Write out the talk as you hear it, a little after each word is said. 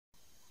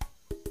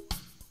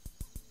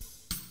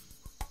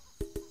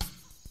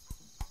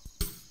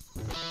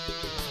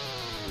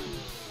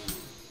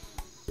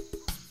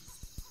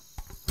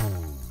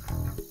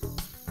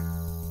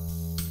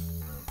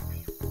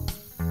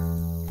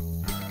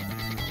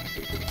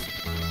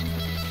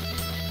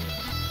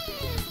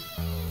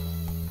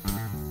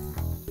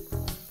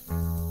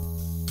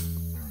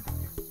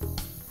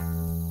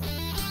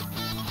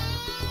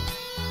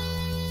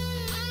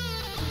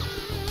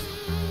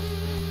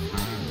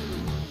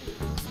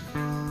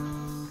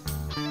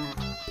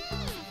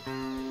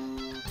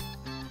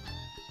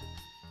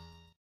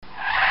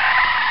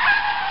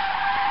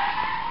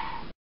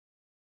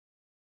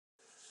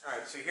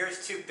So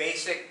here's two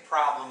basic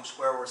problems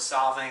where we're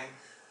solving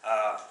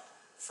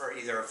for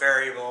either a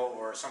variable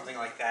or something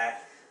like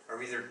that,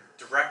 or either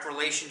direct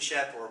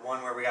relationship or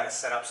one where we got to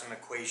set up some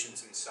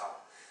equations and solve.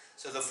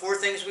 So the four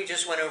things we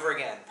just went over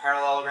again.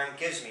 Parallelogram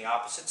gives me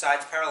opposite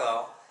sides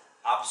parallel,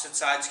 opposite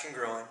sides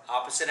congruent,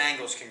 opposite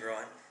angles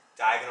congruent,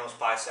 diagonals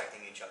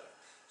bisecting each other.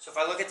 So if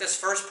I look at this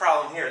first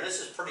problem here,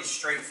 this is pretty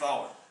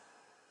straightforward.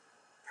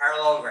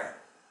 Parallelogram,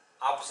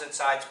 opposite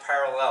sides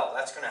parallel,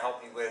 that's going to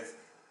help me with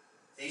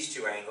these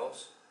two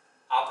angles.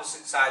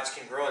 Opposite sides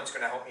congruent is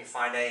going to help me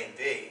find A and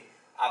B.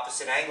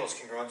 Opposite angles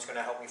congruent is going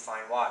to help me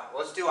find Y.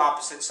 Well, let's do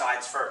opposite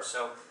sides first.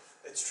 So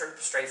it's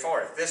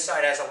straightforward. If this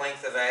side has a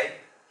length of A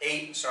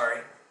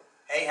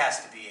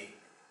has to be 8.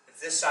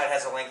 If this side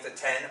has a length of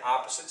 10,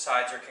 opposite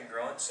sides are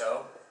congruent,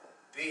 so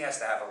B has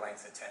to have a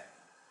length of 10.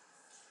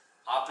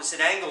 Opposite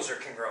angles are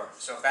congruent.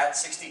 So if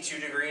that's 62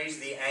 degrees,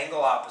 the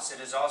angle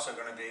opposite is also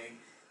going to be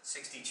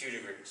 62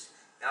 degrees.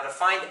 Now to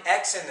find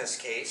X in this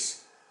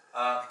case,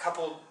 a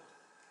couple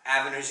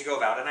avenues to go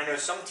about it. I know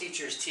some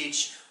teachers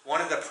teach one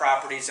of the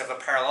properties of a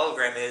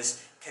parallelogram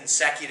is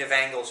consecutive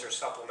angles are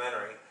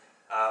supplementary,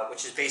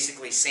 which is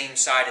basically same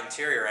side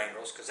interior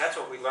angles, because that's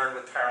what we learned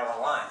with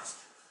parallel lines.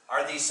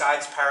 Are these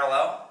sides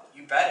parallel?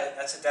 You bet it.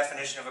 That's a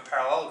definition of a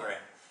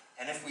parallelogram.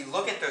 And if we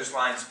look at those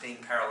lines being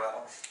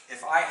parallel,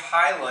 if I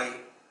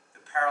highlight the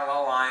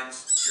parallel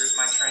lines, here's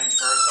my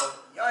transversal,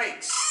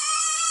 yikes!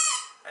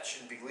 That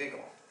shouldn't be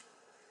legal.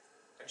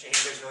 Don't you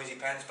hate those noisy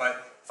pens?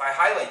 But if I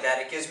highlight that,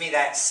 it gives me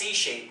that C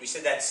shape. We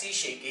said that C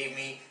shape gave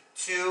me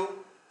two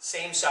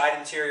same side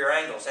interior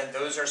angles, and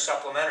those are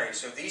supplementary.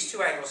 So these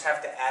two angles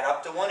have to add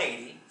up to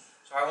 180.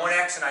 So I want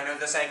X, and I know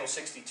this angle is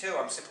 62.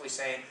 I'm simply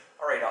saying,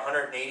 all right,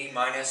 180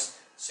 minus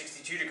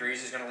 62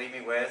 degrees is going to leave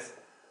me with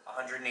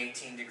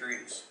 118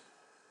 degrees.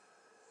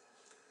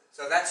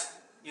 So that's,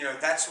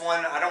 that's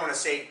one, I don't want to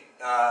say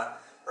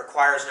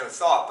requires no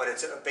thought, but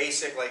it's a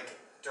basic,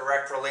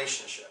 direct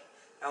relationship.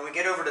 Now when we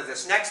get over to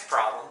this next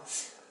problem,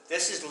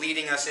 this is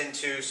leading us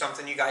into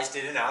something you guys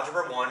did in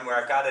Algebra 1, where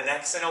I've got an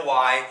X and a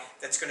Y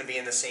that's going to be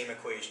in the same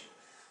equation.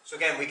 So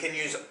again, we can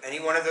use any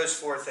one of those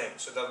four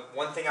things. So the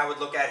one thing I would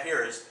look at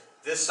here is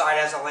this side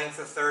has a length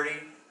of 30,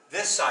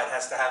 this side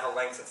has to have a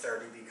length of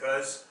 30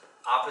 because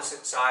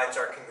opposite sides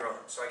are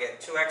congruent. So I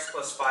get 2x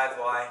plus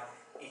 5y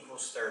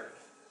equals 30.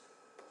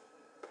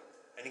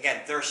 And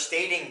again, they're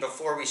stating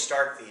before we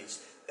start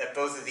these that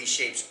both of these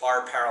shapes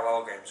are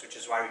parallelograms, which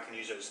is why we can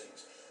use those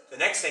things. The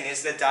next thing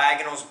is that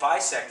diagonals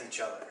bisect each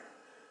other.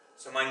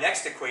 So my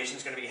next equation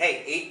is going to be,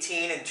 hey,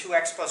 18 and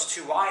 2x plus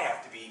 2y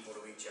have to be equal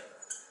to each other.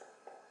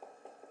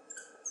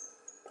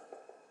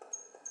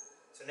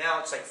 So now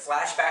it's like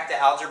flashback to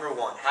Algebra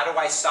 1. How do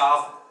I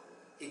solve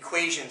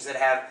equations that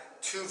have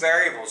two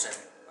variables in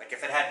it? Like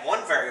if it had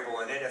one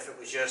variable in it, if it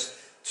was just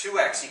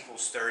 2x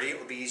equals 30, it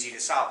would be easy to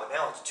solve. But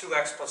now it's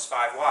 2x plus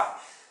 5y.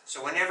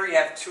 So whenever you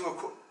have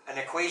an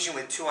equation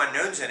with two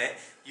unknowns in it,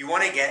 you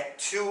want to get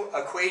two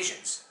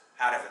equations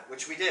out of it,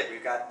 which we did.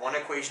 We've got one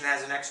equation that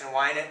has an x and a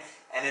y in it,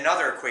 and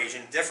another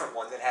equation, different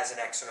one, that has an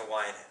x and a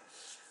y in it.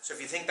 So if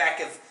you think back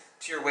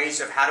to your ways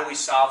of how do we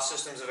solve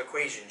systems of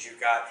equations, you've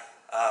got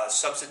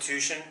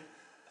substitution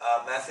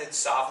method,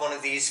 solve one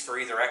of these for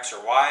either x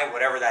or y,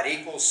 whatever that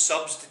equals,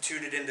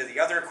 substitute it into the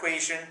other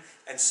equation,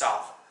 and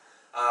solve.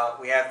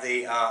 We have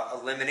the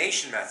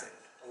elimination method.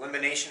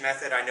 Elimination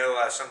method, I know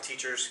some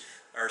teachers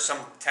or some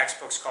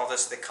textbooks call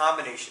this the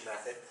combination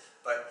method,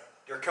 but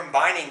you're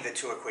combining the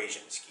two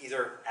equations,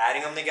 either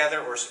adding them together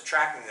or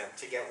subtracting them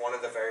to get one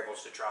of the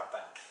variables to drop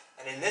out.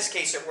 And in this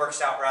case, it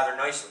works out rather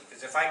nicely,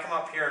 because if I come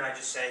up here and I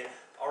just say,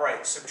 all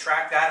right,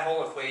 subtract that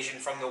whole equation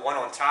from the one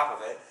on top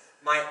of it,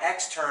 my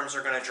x terms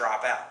are going to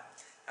drop out.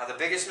 Now, the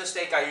biggest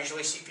mistake I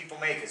usually see people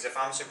make is if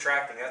I'm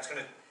subtracting, that's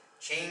going to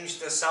change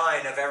the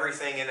sign of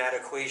everything in that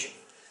equation.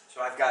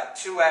 So I've got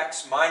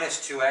 2x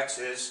minus 2x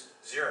is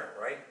 0,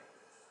 right?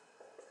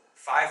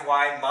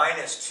 5y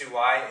minus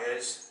 2y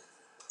is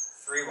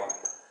 3y.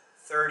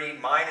 30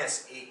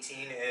 minus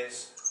 18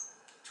 is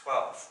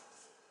 12.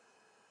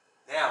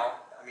 Now,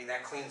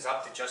 that cleans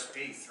up to just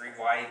be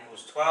 3y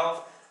equals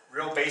 12.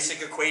 Real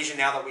basic equation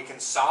now that we can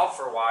solve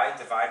for y.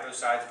 Divide both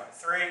sides by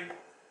 3.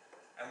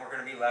 And we're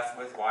going to be left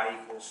with y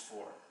equals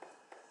 4.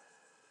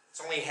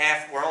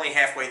 We're only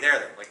halfway there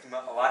though. Like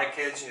a lot of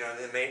kids,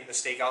 the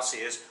mistake I'll see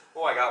is,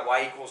 oh, I got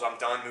y equals, I'm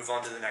done, move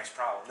on to the next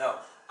problem. No.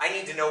 I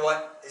need to know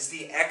what is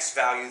the x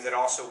value that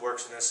also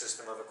works in this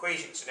system of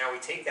equations. So now we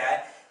take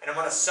that, and I'm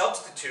going to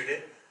substitute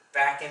it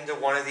back into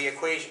one of the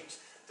equations.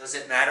 Does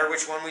it matter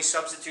which one we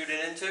substitute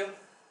it into?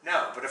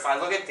 No. But if I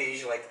look at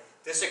these,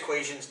 this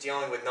equation is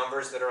dealing with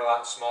numbers that are a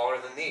lot smaller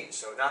than these.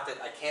 So not that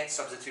I can't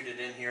substitute it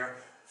in here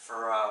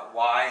for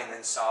y and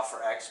then solve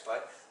for x,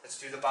 but let's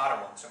do the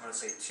bottom one. So I'm going to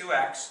say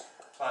 2x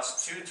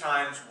plus 2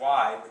 times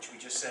y, which we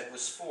just said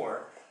was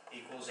 4,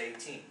 equals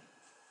 18.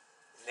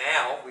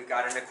 Now we've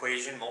got an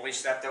equation,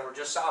 multi-step, that we're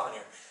just solving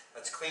here.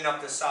 Let's clean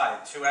up this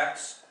side.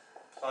 2x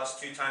plus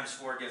 2 times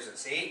 4 gives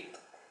us 8,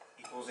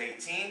 equals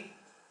 18.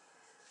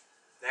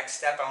 Next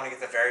step, I want to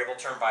get the variable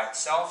term by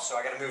itself, so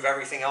I got to move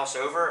everything else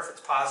over. If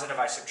it's positive,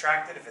 I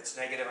subtract it. If it's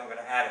negative, I'm going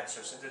to add it.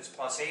 So since it's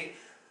plus 8,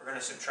 we're going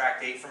to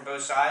subtract 8 from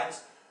both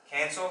sides.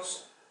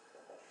 Cancels.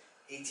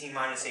 18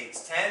 minus 8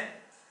 is 10.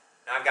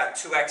 Now I've got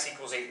 2x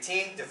equals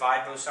 18.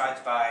 Divide both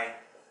sides by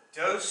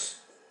dose,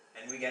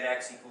 and we get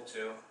x equal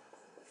to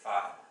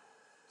 5.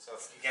 So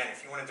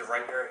if you wanted to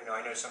write your,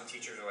 I know some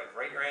teachers are like,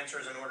 write your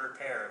answers in ordered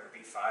pair. It would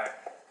be 5,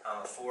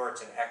 4.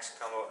 It's an x,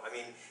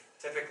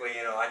 typically,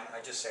 I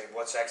just say,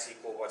 what's x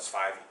equal, what's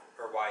 5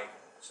 equal, or y equal.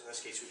 So in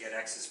this case, we get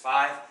x is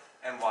 5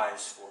 and y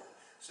is 4.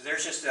 So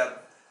there's just a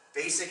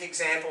basic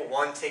example,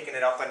 one taking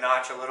it up a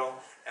notch a little,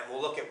 and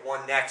we'll look at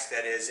one next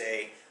that is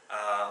a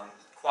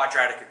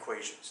quadratic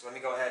equation. So let me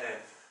go ahead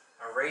and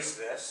erase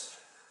this.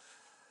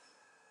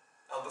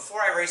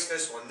 Before I erase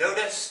this one,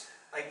 notice,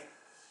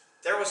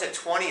 there was a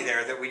 20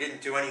 there that we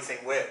didn't do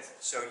anything with.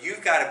 So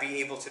you've got to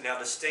be able to now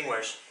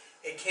distinguish.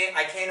 I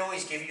can't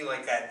always give you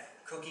that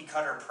cookie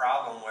cutter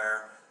problem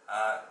where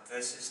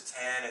this is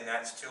 10 and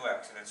that's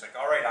 2x. And it's like,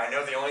 all right, I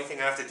know the only thing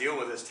I have to deal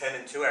with is 10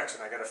 and 2x,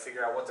 and I got to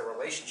figure out what the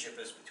relationship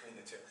is between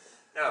the two.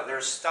 No,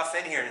 there's stuff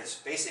in here, and it's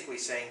basically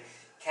saying,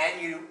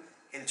 can you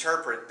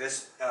interpret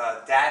this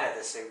data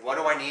to say, what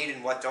do I need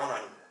and what don't I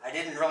need? I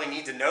didn't really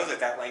need to know that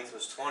that length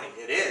was 20.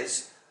 It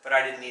is, but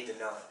I didn't need to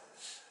know it.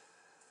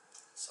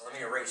 So let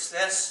me erase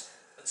this.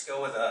 Let's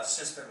go with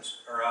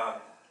systems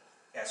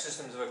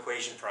of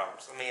equation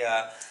problems. Let me,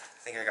 I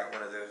think I got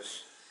one of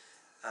those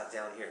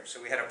down here.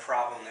 So we had a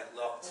problem that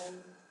looked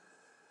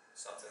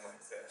something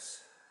like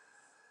this.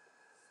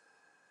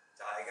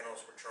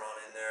 Diagonals were drawn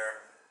in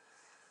there.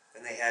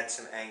 And they had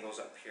some angles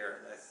up here.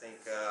 And I think,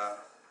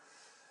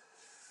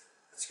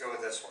 let's go with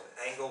this one.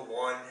 Angle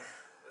 1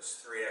 was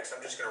 3x.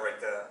 I'm just going to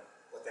write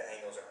what the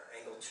angles are.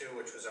 Angle 2,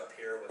 which was up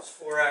here, was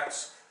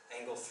 4x.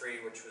 Angle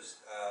 3, which was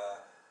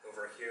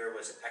over here,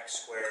 was x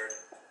squared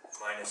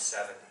minus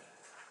 70.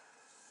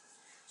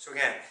 So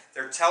again,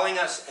 they're telling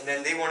us, and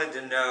then they wanted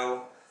to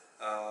know,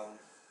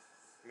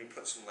 let me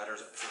put some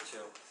letters up here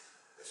too.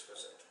 This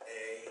was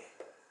A,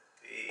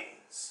 B,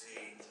 C,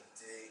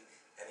 D,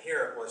 and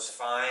here it was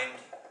find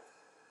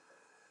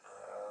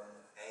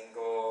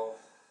angle,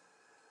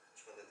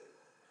 which one did they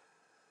want?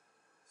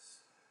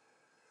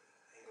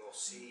 Angle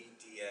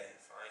CDA,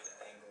 find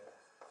angle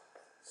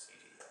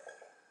CDA.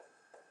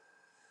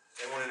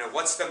 They want to know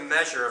what's the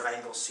measure of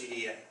angle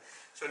CDA.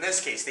 So in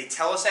this case, they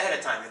tell us ahead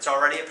of time, it's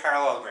already a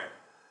parallelogram.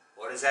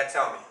 What does that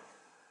tell me?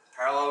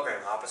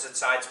 Parallelogram, opposite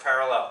sides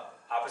parallel,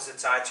 opposite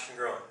sides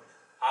congruent,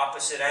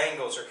 opposite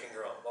angles are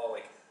congruent. Well,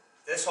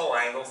 this whole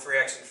angle,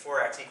 3x and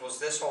 4x, equals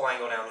this whole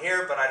angle down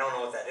here, but I don't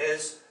know what that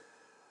is.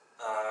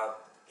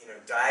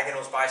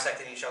 Diagonals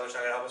bisecting each other is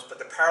not going to help us, but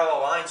the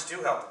parallel lines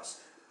do help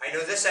us. I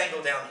know this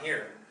angle down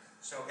here,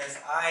 so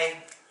if I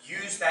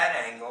use that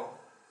angle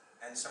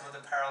and some of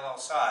the parallel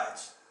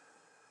sides,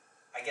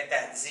 I get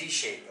that Z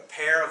shape, a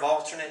pair of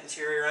alternate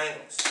interior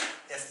angles.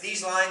 If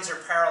these lines are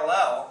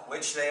parallel,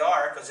 which they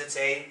are because it's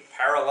a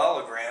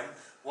parallelogram,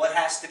 what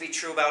has to be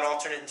true about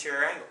alternate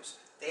interior angles?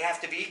 They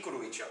have to be equal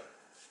to each other.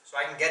 So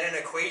I can get an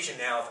equation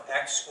now of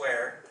x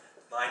squared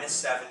minus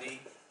 70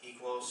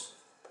 equals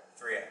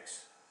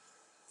 3x.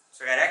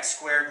 So I got x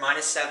squared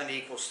minus 70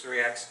 equals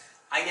 3x.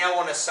 I now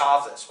want to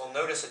solve this. Well,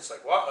 notice it's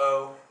like,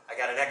 whoa, I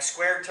got an x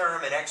squared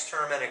term, an x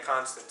term, and a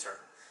constant term.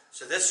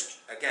 So this,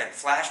 again,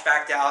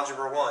 flashback to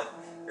Algebra 1.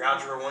 Your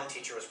Algebra 1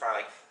 teacher was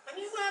probably like, when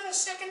you have a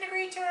second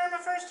degree term, a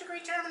first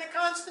degree term, and a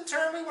constant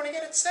term, we want to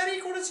get it set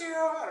equal to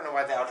 0. I don't know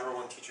why the Algebra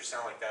 1 teachers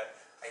sound like that.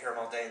 I hear them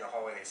all day in the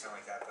hallway, they sound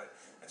like that, but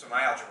that's what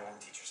my Algebra 1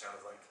 teacher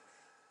sounded like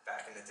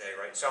back in the day,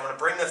 right? So I'm going to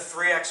bring the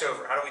 3x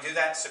over. How do we do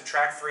that?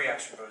 Subtract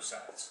 3x from both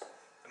sides.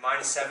 The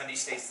minus 70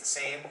 stays the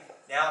same.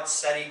 Now it's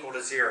set equal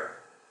to 0.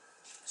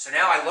 So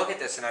now I look at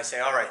this and I say,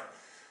 all right,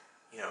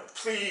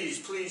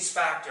 please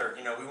factor.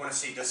 We want to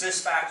see, does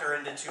this factor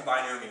into two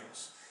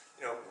binomials?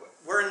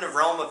 We're in the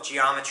realm of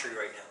geometry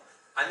right now.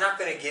 I'm not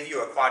going to give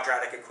you a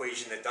quadratic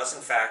equation that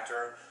doesn't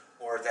factor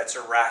or that's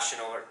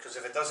irrational, because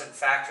if it doesn't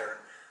factor,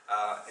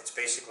 it's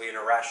basically an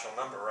irrational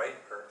number, right?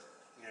 Or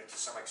to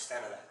some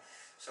extent of that.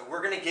 So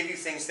we're going to give you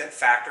things that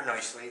factor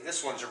nicely.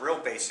 This one's a real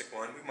basic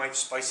one. We might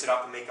spice it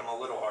up and make them a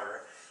little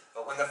harder.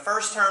 But when the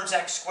first term's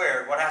x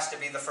squared, what has to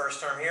be the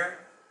first term here?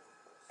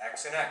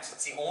 X and x.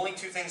 It's the only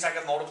two things I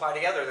can multiply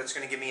together that's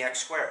going to give me x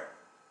squared.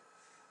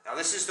 Now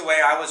this is the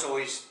way I was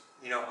always,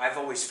 I've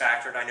always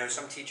factored. I know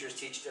some teachers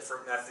teach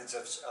different methods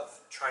of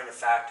trying to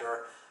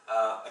factor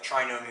a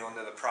trinomial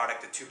into the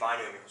product of two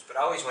binomials. But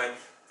I always went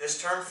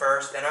this term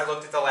first, then I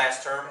looked at the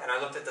last term, and I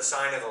looked at the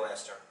sign of the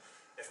last term.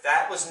 If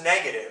that was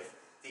negative,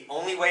 the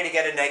only way to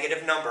get a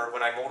negative number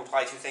when I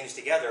multiply two things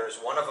together is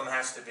one of them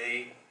has to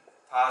be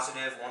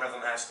positive, one of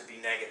them has to be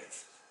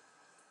negative.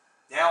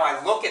 Now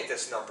I look at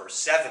this number,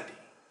 70.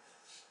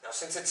 Now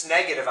since it's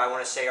negative, I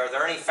want to say, are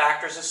there any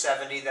factors of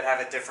 70 that have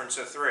a difference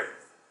of 3?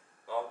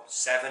 Well,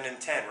 7 and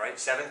 10, right?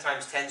 7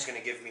 times 10 is going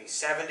to give me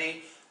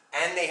 70,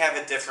 and they have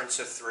a difference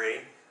of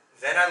 3.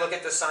 Then I look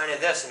at the sign of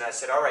this, and I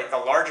said, all right, the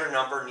larger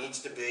number needs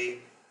to be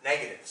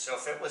negative. So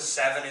if it was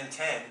 7 and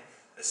 10,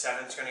 the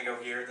 7 is going to go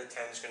here, the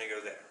 10 is going to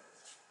go there.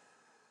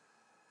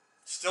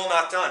 Still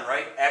not done,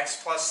 right?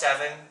 X plus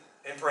 7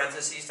 in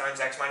parentheses times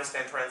x minus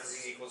 10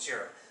 parentheses equals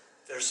 0.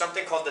 There's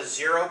something called the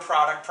zero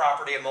product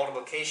property of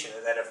multiplication,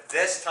 that if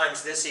this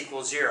times this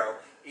equals 0,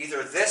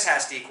 either this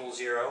has to equal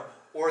 0,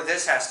 or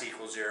this has to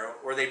equal 0,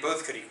 or they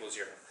both could equal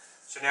 0.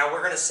 So now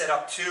we're going to set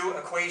up two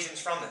equations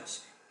from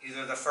this.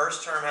 Either the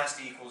first term has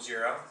to equal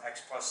 0,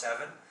 x plus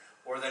 7,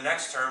 or the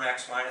next term,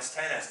 x minus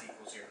 10, has to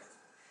equal 0.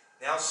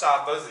 Now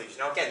solve both of these.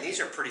 Now again,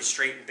 these are pretty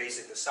straight and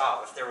basic to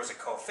solve. If there was a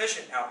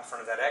coefficient out in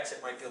front of that x, it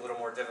might be a little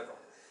more difficult.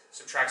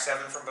 Subtract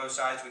 7 from both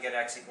sides, we get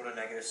x equal to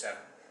negative 7.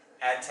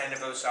 Add 10 to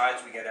both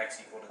sides, we get x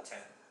equal to 10.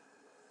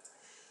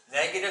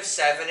 Negative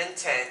 7 and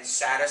 10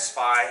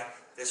 satisfy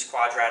this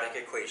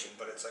quadratic equation,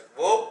 but it's like,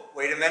 whoa,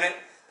 wait a minute,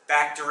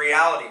 back to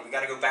reality. We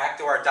got to go back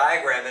to our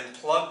diagram and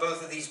plug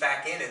both of these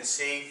back in and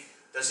see,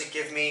 does it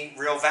give me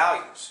real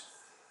values?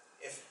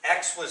 If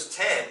x was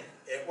 10,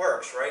 it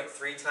works, right?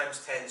 3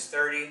 times 10 is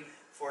 30,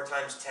 4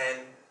 times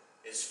 10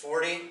 is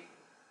 40,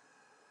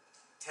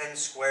 10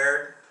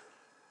 squared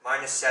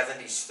minus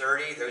 70 is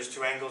 30. Those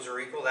two angles are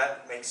equal.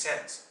 That makes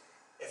sense.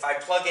 If I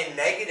plug in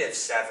negative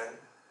 7,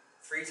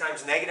 3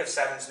 times negative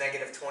 7 is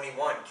negative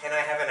 21. Can I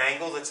have an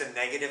angle that's a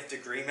negative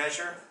degree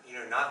measure? You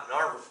know, not in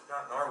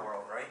our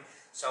world, right?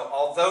 So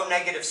although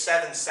negative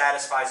 7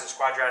 satisfies this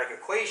quadratic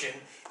equation,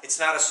 it's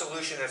not a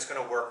solution that's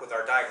going to work with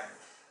our diagram.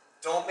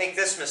 Don't make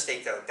this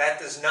mistake though. That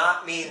does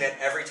not mean that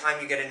every time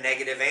you get a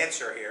negative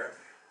answer here,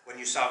 when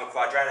you solve a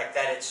quadratic,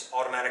 that it's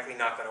automatically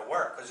not going to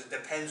work, because it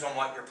depends on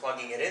what you're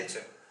plugging it into.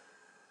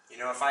 You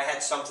know, if I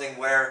had something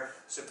where,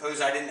 suppose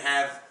I didn't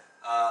have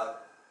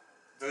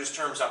those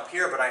terms up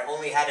here, but I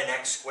only had an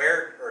x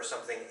squared or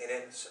something in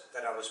it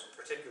that I was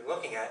particularly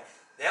looking at,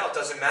 now it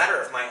doesn't matter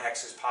if my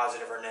x is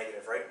positive or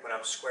negative, right, when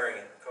I'm squaring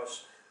it.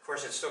 Because, of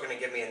course, it's still going to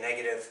give me a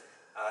negative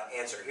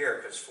answer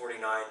here, because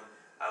 49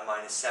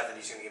 minus 70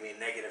 is going to give me a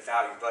negative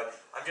value. But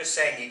I'm just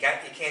saying, you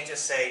can't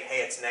just say,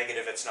 hey, it's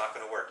negative, it's not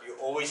going to work. You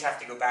always have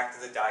to go back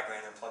to the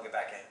diagram and plug it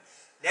back in.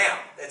 Now,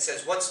 it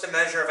says, what's the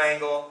measure of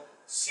angle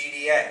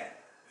CDA?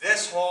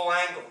 This whole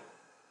angle.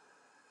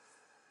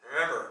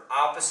 Remember,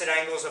 opposite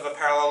angles of a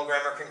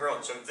parallelogram are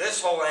congruent. So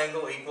this whole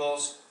angle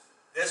equals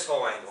this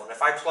whole angle. And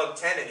if I plug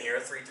 10 in here,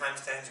 3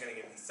 times 10 is going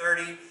to give me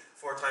 30.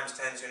 4 times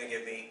 10 is going to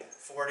give me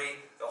 40.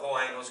 The whole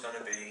angle is going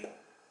to be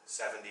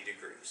 70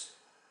 degrees.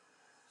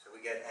 So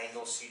we get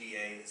angle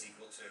CDA is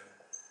equal to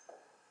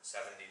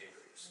 70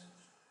 degrees.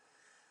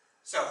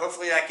 So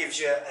hopefully that gives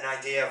you an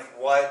idea of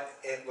what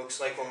it looks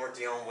like when we're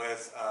dealing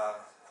with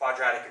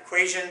quadratic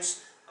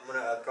equations. I'm going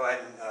to go ahead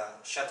and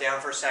shut down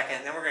for a second,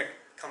 and then we're going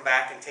to come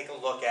back and take a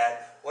look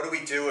at what do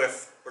we do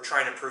if we're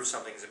trying to prove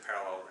something as a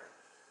parallelogram.